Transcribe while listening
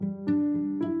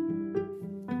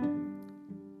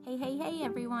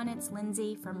everyone, it's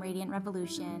Lindsay from Radiant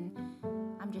Revolution.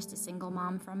 I'm just a single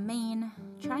mom from Maine,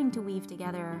 trying to weave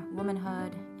together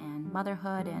womanhood and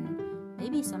motherhood and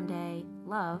maybe someday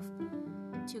love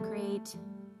to create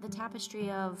the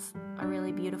tapestry of a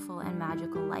really beautiful and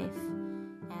magical life.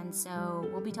 And so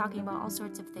we'll be talking about all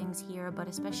sorts of things here, but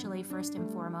especially first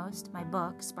and foremost, my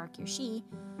book, Spark Your She,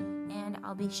 and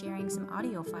I'll be sharing some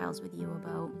audio files with you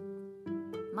about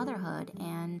motherhood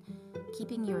and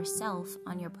keeping yourself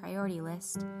on your priority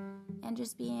list and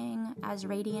just being as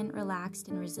radiant, relaxed,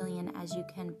 and resilient as you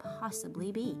can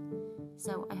possibly be.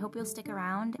 So I hope you'll stick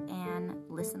around and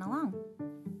listen along.